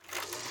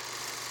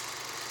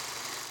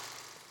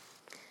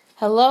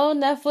Hello,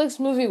 Netflix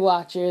movie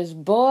watchers.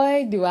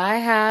 Boy, do I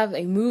have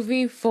a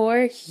movie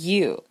for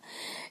you.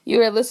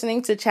 You are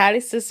listening to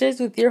Chatty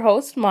Sisters with your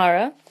host,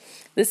 Mara.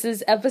 This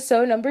is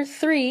episode number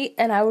 3,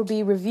 and I will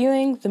be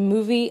reviewing the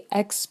movie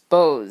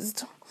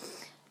Exposed.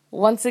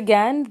 Once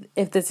again,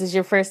 if this is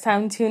your first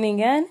time tuning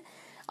in,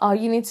 all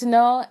you need to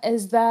know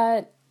is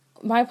that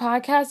my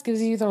podcast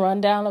gives you the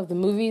rundown of the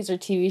movies or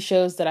TV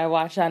shows that I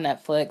watch on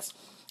Netflix.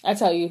 I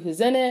tell you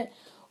who's in it,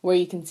 where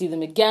you can see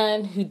them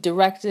again, who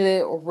directed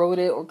it or wrote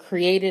it or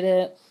created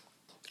it.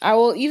 I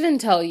will even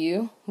tell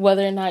you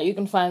whether or not you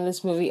can find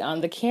this movie on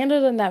the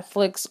Canada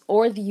Netflix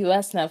or the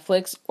US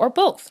Netflix or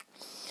both.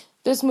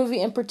 This movie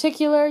in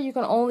particular, you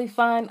can only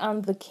find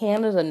on the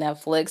Canada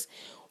Netflix,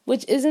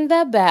 which isn't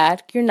that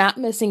bad. You're not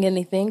missing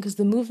anything because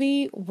the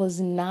movie was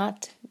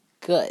not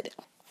good.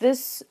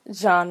 This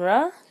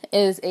genre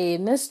is a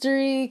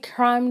mystery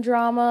crime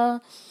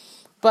drama.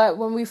 But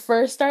when we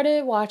first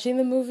started watching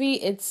the movie,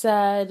 it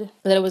said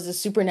that it was a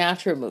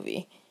supernatural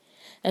movie.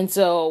 And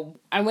so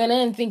I went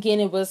in thinking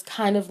it was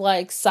kind of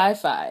like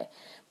sci-fi.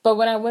 But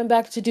when I went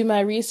back to do my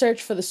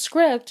research for the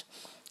script,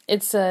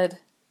 it said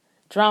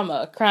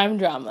drama, crime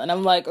drama. And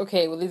I'm like,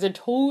 okay, well, these are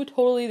two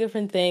totally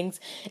different things.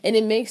 And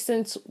it makes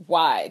sense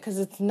why, because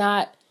it's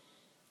not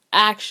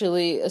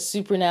actually a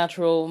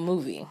supernatural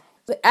movie.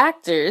 The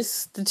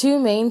actors, the two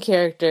main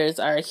characters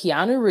are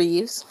Keanu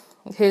Reeves.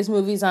 His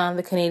movies on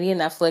the Canadian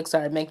Netflix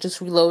are Make Just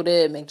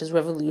Reloaded, Make Just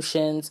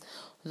Revolutions,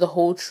 The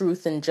Whole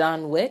Truth, and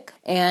John Wick.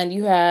 And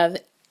you have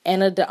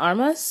Ana de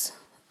Armas.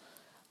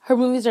 Her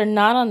movies are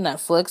not on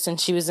Netflix,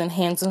 and she was in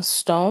Hands of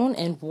Stone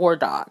and War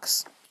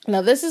Dogs.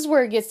 Now, this is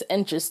where it gets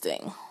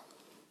interesting.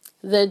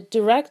 The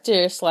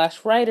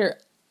director/writer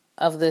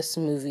of this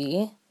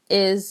movie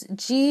is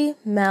G.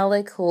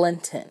 Malik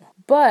Linton.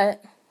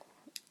 But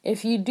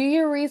if you do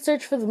your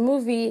research for the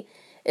movie,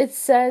 it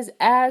says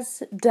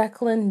as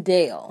Declan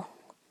Dale.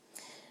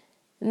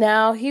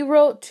 Now, he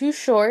wrote 2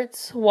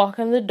 shorts, Walk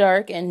in the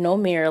Dark and No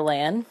Mirror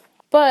Land,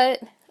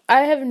 but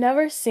I have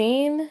never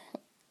seen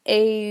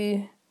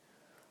a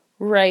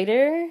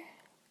writer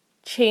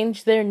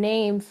change their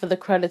name for the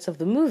credits of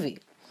the movie.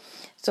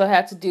 So I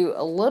had to do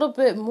a little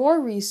bit more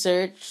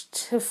research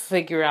to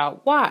figure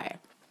out why.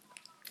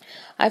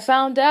 I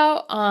found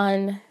out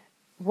on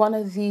one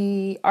of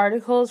the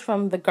articles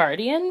from The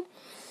Guardian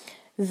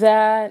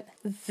that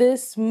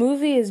this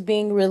movie is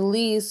being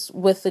released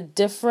with a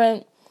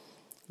different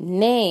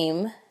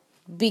name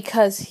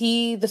because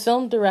the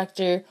film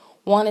director,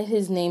 wanted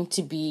his name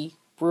to be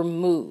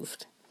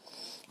removed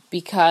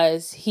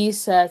because he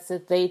says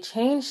that they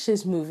changed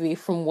his movie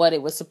from what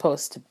it was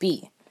supposed to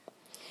be.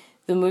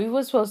 The movie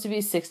was supposed to be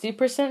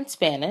 60%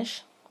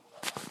 Spanish,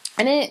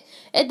 and it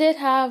did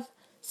have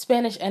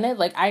Spanish in it.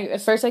 Like,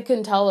 at first I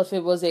couldn't tell if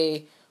it was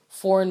a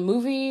foreign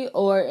movie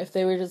or if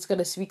they were just going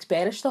to speak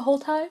Spanish the whole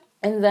time.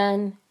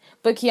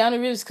 But Keanu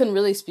Reeves couldn't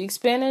really speak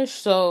Spanish,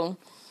 so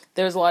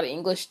there was a lot of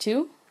English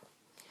too.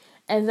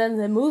 And then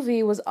the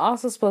movie was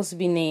also supposed to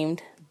be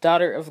named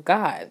Daughter of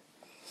God.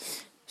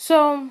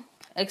 So,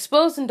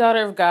 Exposed and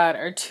Daughter of God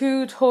are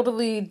 2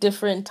 totally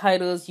different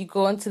titles. You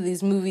go into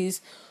these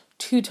movies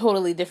 2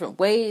 totally different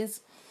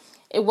ways.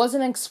 It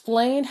wasn't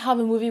explained how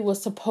the movie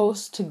was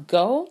supposed to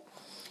go.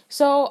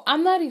 So,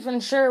 I'm not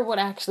even sure what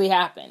actually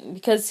happened.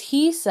 Because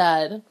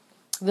the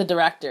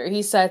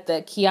director said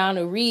that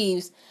Keanu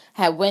Reeves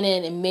had went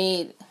in and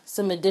made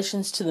some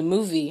additions to the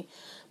movie.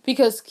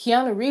 Because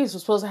Keanu Reeves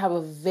was supposed to have a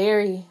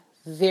very,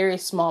 very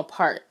small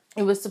part.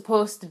 It was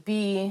supposed to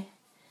be,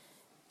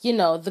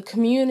 the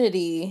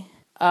community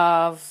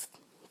of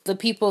the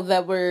people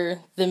that were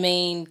the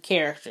main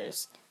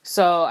characters.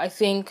 So I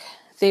think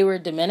they were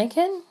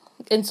Dominican,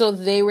 and so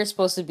they were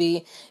supposed to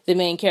be the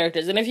main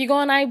characters. And if you go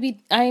on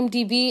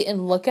IMDb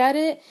and look at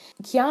it,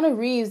 Keanu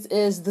Reeves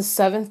is the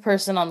 7th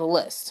person on the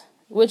list,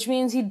 which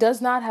means he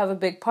does not have a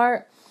big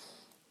part,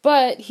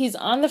 but he's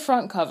on the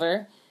front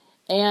cover,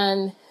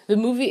 and the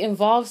movie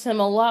involves him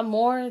a lot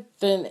more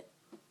than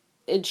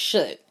it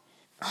should.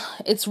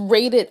 It's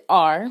rated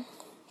R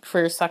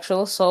for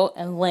sexual assault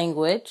and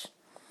language.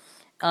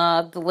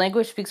 The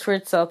language speaks for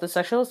itself. The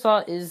sexual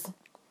assault is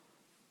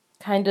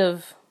kind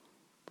of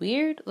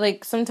weird.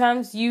 Like,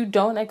 sometimes you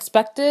don't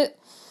expect it,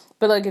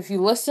 but like if you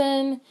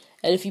listen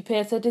and if you pay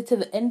attention to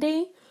the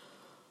ending,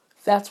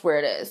 that's where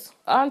it is.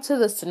 On to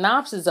the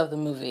synopsis of the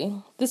movie.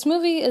 This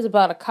movie is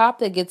about a cop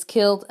that gets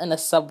killed in a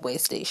subway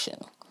station.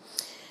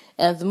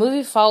 And the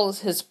movie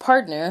follows his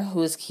partner,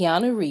 who is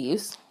Keanu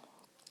Reeves,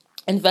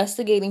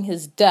 investigating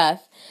his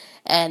death,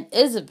 and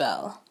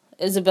Isabel.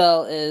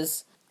 Isabel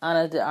is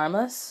Ana de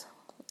Armas,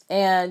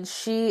 and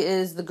she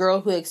is the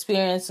girl who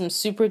experienced some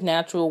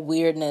supernatural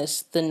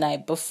weirdness the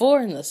night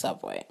before in the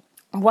subway.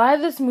 Why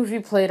this movie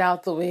played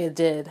out the way it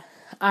did,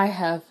 I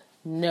have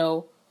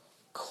no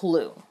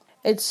clue.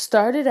 It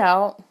started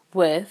out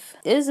with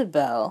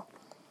Isabel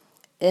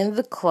in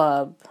the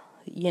club,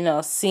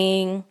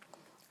 seeing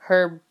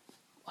her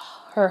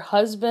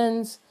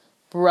husband's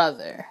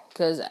brother,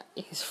 because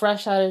he's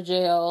fresh out of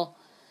jail,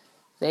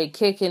 they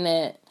kicking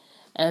it,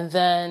 and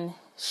then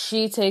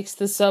she takes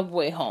the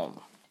subway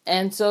home.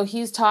 And so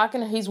he's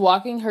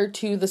walking her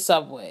to the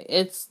subway.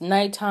 It's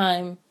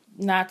nighttime,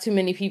 not too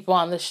many people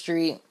on the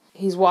street.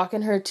 He's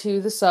walking her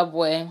to the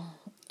subway,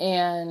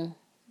 and,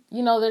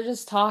 they're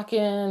just talking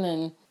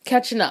and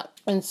catching up.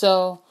 And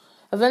so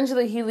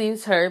eventually he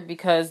leaves her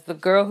because the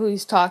girl who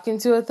he's talking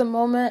to at the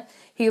moment,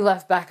 he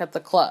left back at the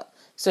club.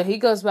 So he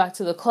goes back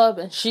to the club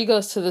and she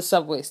goes to the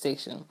subway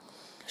station.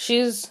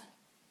 She's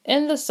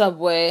in the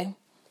subway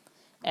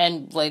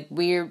and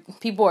weird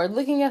people are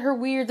looking at her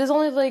weird. There's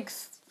only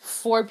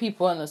 4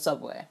 people in the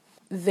subway.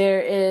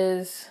 There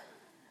is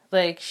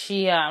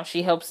she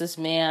helps this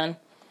man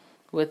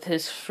with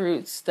his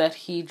fruits that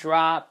he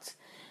dropped,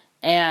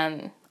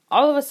 and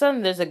all of a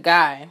sudden there's a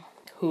guy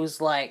who's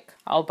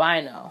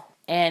albino,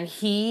 and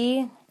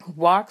he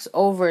walks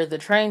over the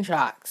train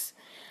tracks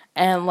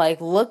and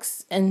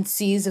looks and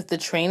sees if the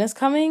train is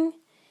coming,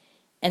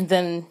 and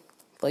then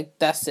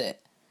that's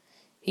it.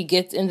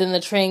 And then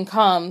the train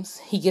comes,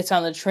 he gets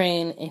on the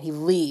train and he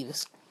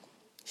leaves.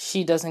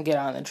 She doesn't get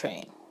on the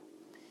train.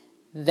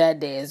 That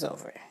day is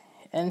over.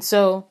 And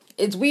so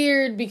it's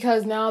weird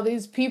because now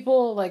these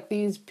people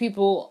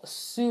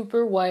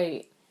super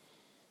white,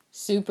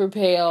 super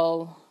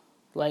pale,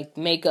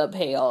 makeup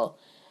pale,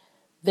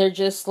 they're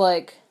just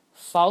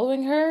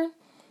following her.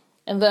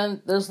 And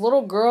then there's a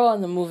little girl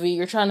in the movie,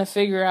 you're trying to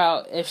figure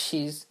out if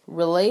she's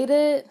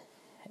related,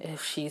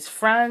 if she's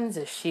friends,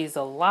 if she's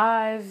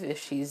alive,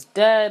 if she's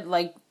dead.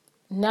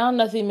 Now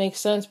nothing makes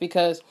sense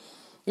because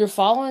you're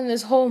following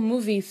this whole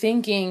movie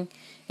thinking,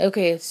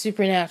 okay, it's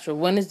supernatural.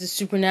 When does the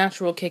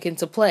supernatural kick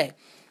into play?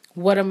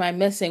 What am I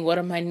missing? What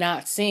am I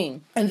not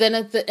seeing? And then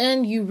at the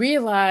end, you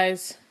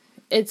realize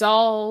it's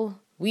all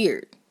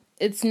weird.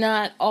 It's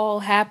not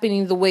all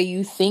happening the way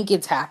you think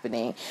it's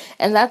happening.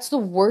 And that's the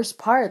worst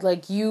part.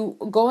 You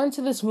go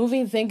into this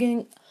movie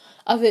thinking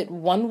of it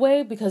one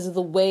way because of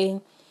the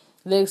way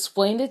they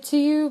explained it to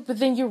you, but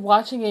then you're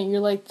watching it and you're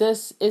like,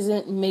 this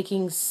isn't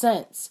making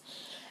sense.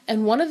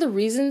 And one of the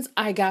reasons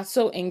I got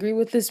so angry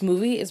with this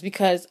movie is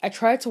because I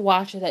tried to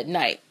watch it at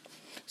night.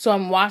 So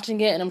I'm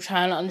watching it and I'm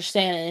trying to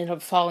understand and I ended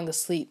up falling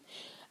asleep.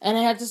 And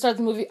I had to start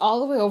the movie all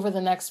the way over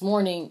the next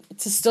morning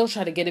to still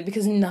try to get it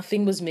because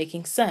nothing was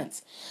making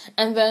sense.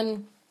 And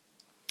then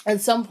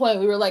at some point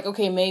we were like,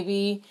 okay,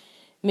 maybe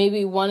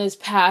one is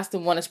past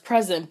and one is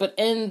present. But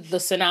in the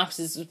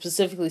synopsis, it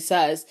specifically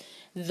says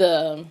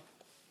the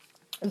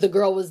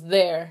girl was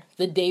there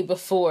the day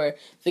before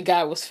the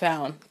guy was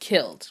found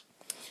killed.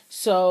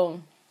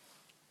 So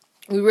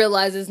we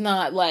realize it's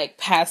not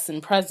past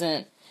and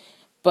present,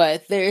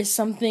 but there is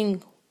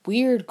something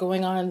weird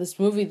going on in this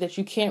movie that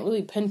you can't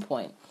really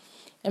pinpoint.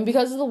 And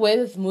because of the way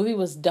that the movie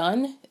was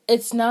done,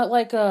 it's not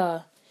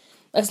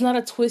it's not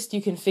a twist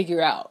you can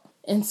figure out.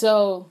 And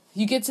so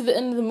you get to the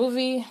end of the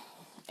movie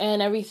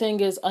and everything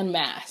is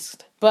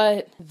unmasked.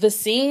 But the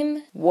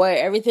scene where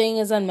everything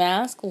is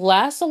unmasked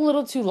lasts a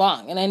little too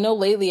long. And I know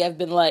lately I've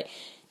been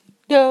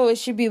no, it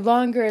should be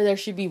longer, there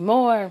should be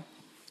more.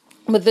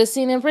 But this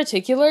scene in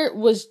particular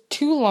was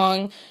too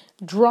long,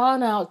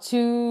 drawn out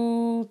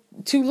too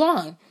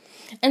long.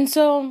 And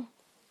so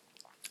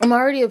I'm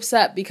already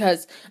upset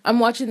because I'm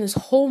watching this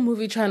whole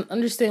movie trying to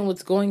understand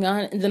what's going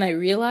on, and then I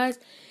realize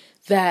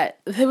that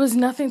there was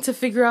nothing to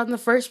figure out in the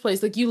first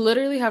place. You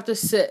literally have to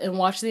sit and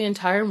watch the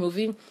entire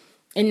movie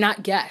and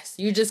not guess.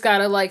 You just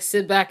gotta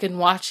sit back and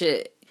watch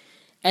it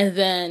and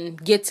then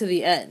get to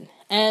the end.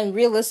 And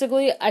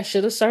realistically, I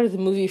should have started the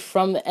movie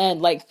from the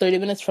end, 30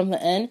 minutes from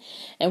the end,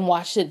 and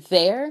watched it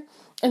there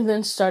and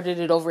then started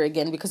it over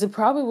again because it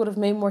probably would have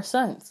made more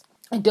sense.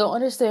 I don't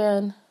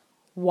understand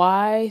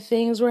why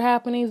things were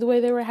happening the way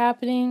they were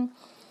happening.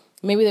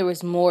 Maybe there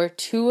was more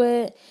to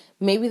it.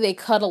 Maybe they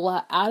cut a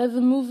lot out of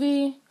the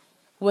movie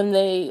when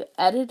they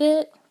edited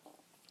it.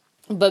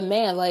 But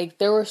man,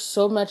 there was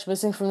so much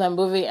missing from that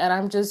movie, and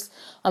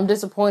I'm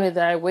disappointed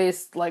that I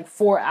waste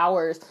 4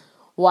 hours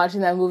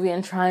watching that movie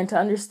and trying to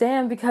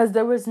understand because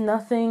there was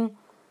nothing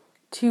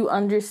to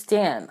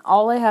understand.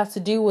 All I have to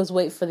do was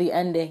wait for the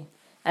ending.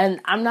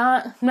 And I'm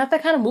not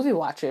that kind of movie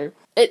watcher.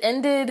 It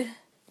ended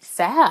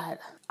sad.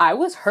 I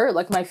was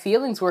hurt. My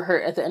feelings were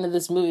hurt at the end of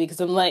this movie because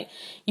I'm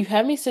you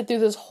had me sit through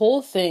this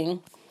whole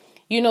thing,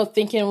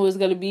 thinking it was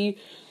going to be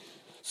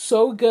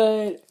so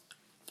good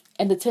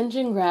and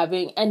attention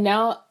grabbing. And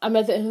now I'm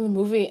at the end of the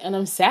movie and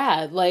I'm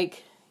sad.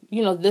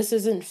 This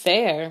isn't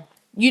fair.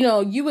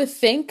 You would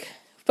think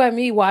by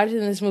me watching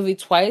this movie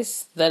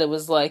twice that it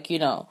was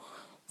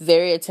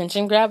very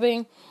attention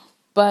grabbing.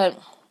 But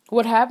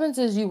what happens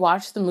is you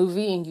watch the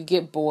movie and you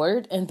get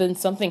bored and then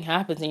something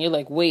happens and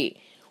you're wait,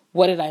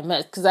 what did I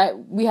miss? Because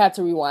we had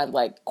to rewind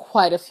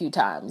quite a few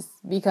times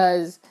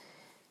because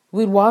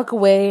we'd walk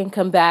away and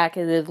come back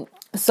and then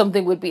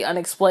something would be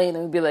unexplained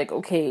and we'd be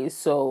okay,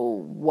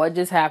 so what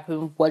just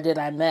happened? What did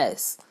I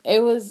miss?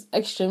 It was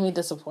extremely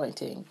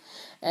disappointing.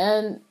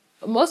 And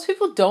most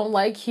people don't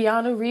like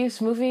Keanu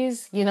Reeves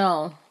movies.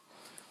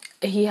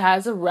 He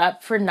has a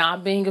rep for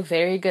not being a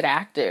very good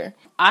actor.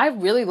 I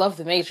really love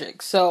The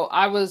Matrix, so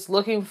I was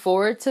looking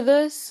forward to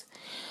this.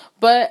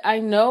 But I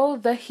know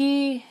that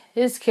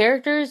his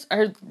characters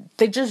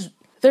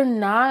they're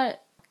not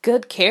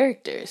good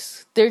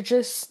characters. They're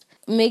just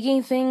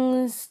making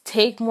things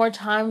take more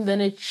time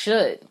than it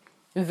should.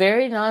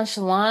 Very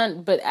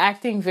nonchalant, but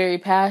acting very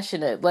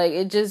passionate. Like,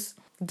 it just,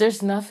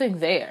 there's nothing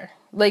there.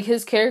 Like,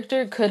 his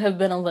character could have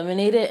been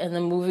eliminated and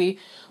the movie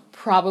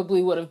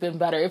probably would have been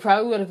better. It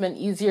probably would have been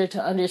easier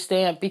to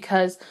understand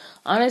because,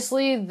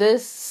 honestly,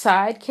 this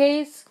side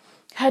case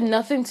had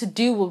nothing to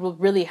do with what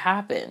really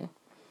happened.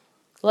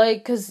 Like,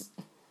 because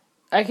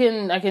I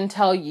can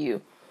tell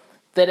you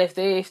that if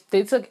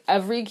they took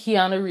every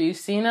Keanu Reeves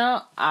scene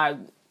out,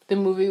 the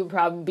movie would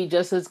probably be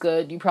just as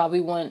good. You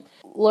probably wouldn't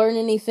learn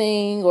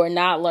anything or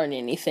not learn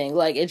anything.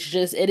 Like, it's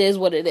just, it is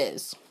what it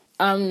is.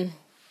 I'm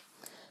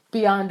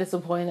beyond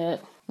disappointed.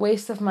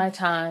 Waste of my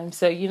time.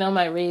 So,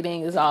 my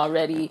rating is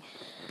already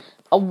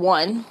a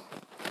 1.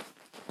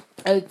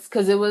 It's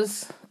because it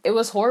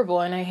was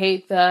horrible, and I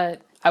hate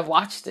that I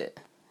watched it.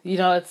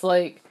 It's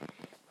like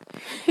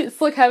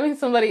having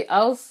somebody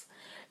else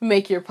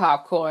make your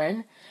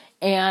popcorn,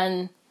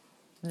 and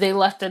they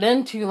left it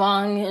in too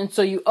long, and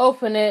so you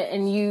open it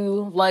and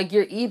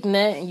you're eating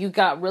it and you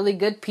got really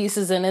good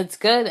pieces and it's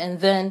good, and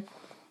then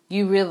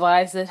you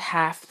realize that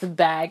half the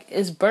bag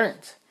is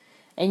burnt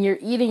and you're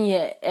eating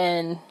it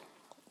and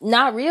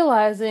not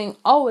realizing,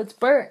 oh, it's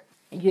burnt.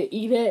 You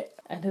eat it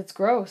and it's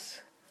gross.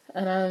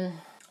 And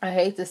I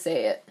hate to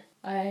say it,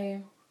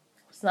 I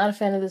was not a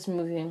fan of this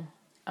movie.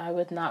 I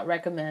would not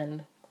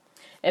recommend.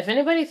 If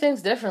anybody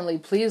thinks differently,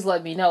 please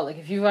let me know. Like,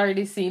 if you've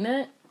already seen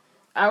it,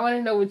 I want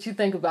to know what you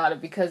think about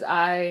it because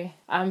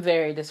I'm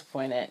very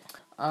disappointed.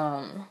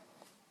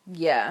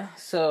 Yeah,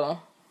 so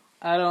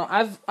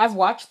I've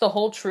watched The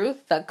Whole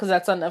Truth, because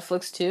that's on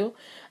Netflix too,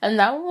 and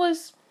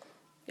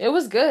it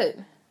was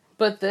good.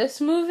 But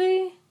this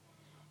movie,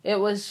 it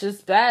was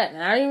just bad,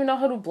 and I don't even know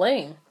who to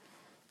blame.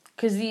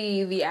 Because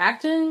the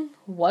acting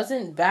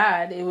wasn't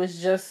bad, it was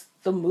just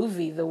the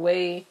movie, the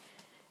way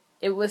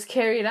it was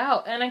carried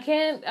out. And I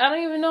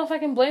don't even know if I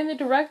can blame the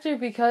director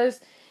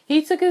because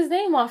he took his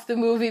name off the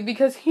movie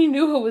because he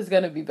knew it was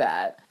going to be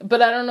bad.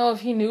 But I don't know if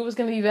he knew it was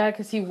going to be bad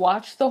because he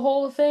watched the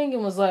whole thing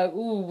and was like,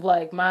 ooh,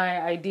 like, my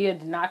idea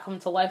did not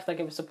come to life like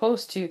it was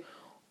supposed to.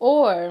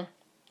 Or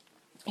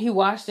he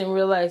watched and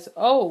realized,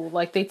 oh,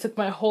 like, they took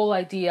my whole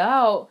idea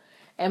out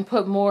and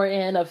put more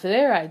in of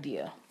their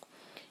idea.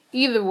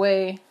 Either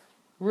way,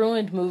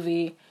 ruined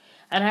movie.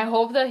 And I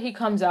hope that he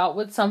comes out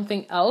with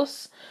something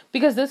else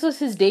because this was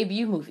his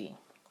debut movie.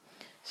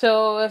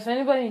 So if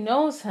anybody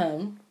knows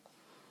him,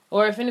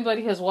 or if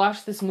anybody has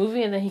watched this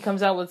movie and then he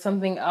comes out with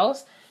something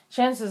else,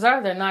 chances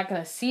are they're not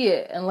going to see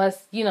it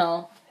unless,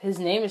 his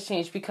name is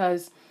changed,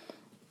 because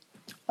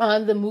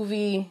on the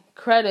movie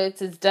credits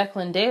it's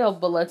Declan Dale,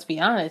 but let's be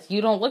honest,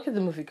 you don't look at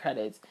the movie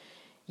credits.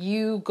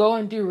 You go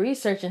and do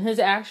research and his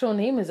actual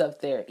name is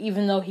up there.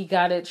 Even though he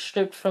got it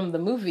stripped from the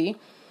movie,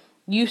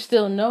 you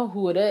still know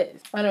who it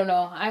is. I don't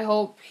know. I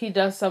hope he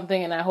does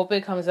something and I hope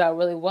it comes out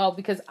really well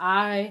because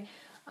I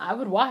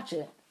would watch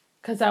it.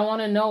 Because I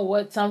want to know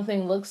what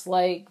something looks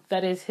like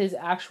that is his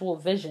actual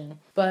vision.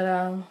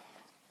 But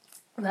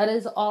that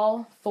is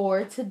all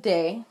for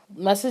today.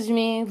 Message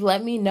me.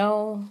 Let me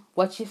know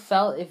what you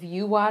felt if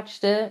you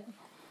watched it.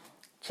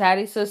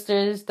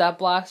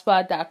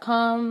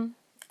 chattysisters.blogspot.com.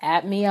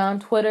 At me on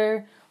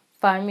Twitter.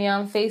 Find me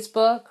on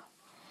Facebook.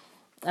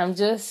 I'm going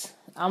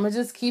to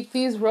just keep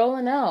these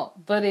rolling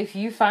out. But if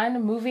you find a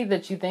movie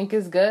that you think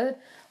is good,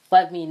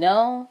 let me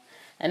know.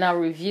 And I'll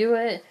review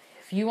it.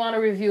 If you want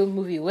to review a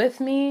movie with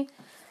me,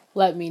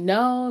 let me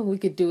know. We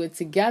could do it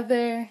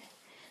together.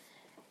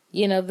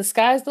 The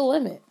sky's the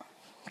limit.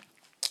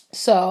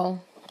 So,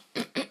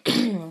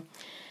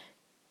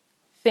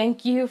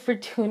 thank you for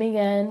tuning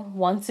in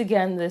once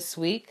again this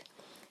week.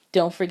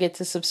 Don't forget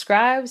to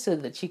subscribe so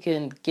that you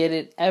can get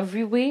it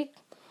every week.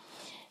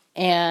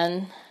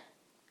 And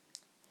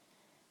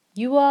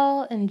you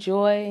all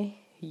enjoy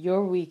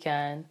your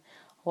weekend.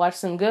 Watch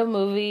some good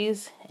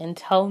movies and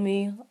tell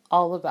me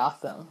all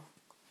about them.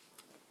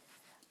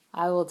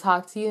 I will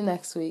talk to you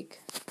next week.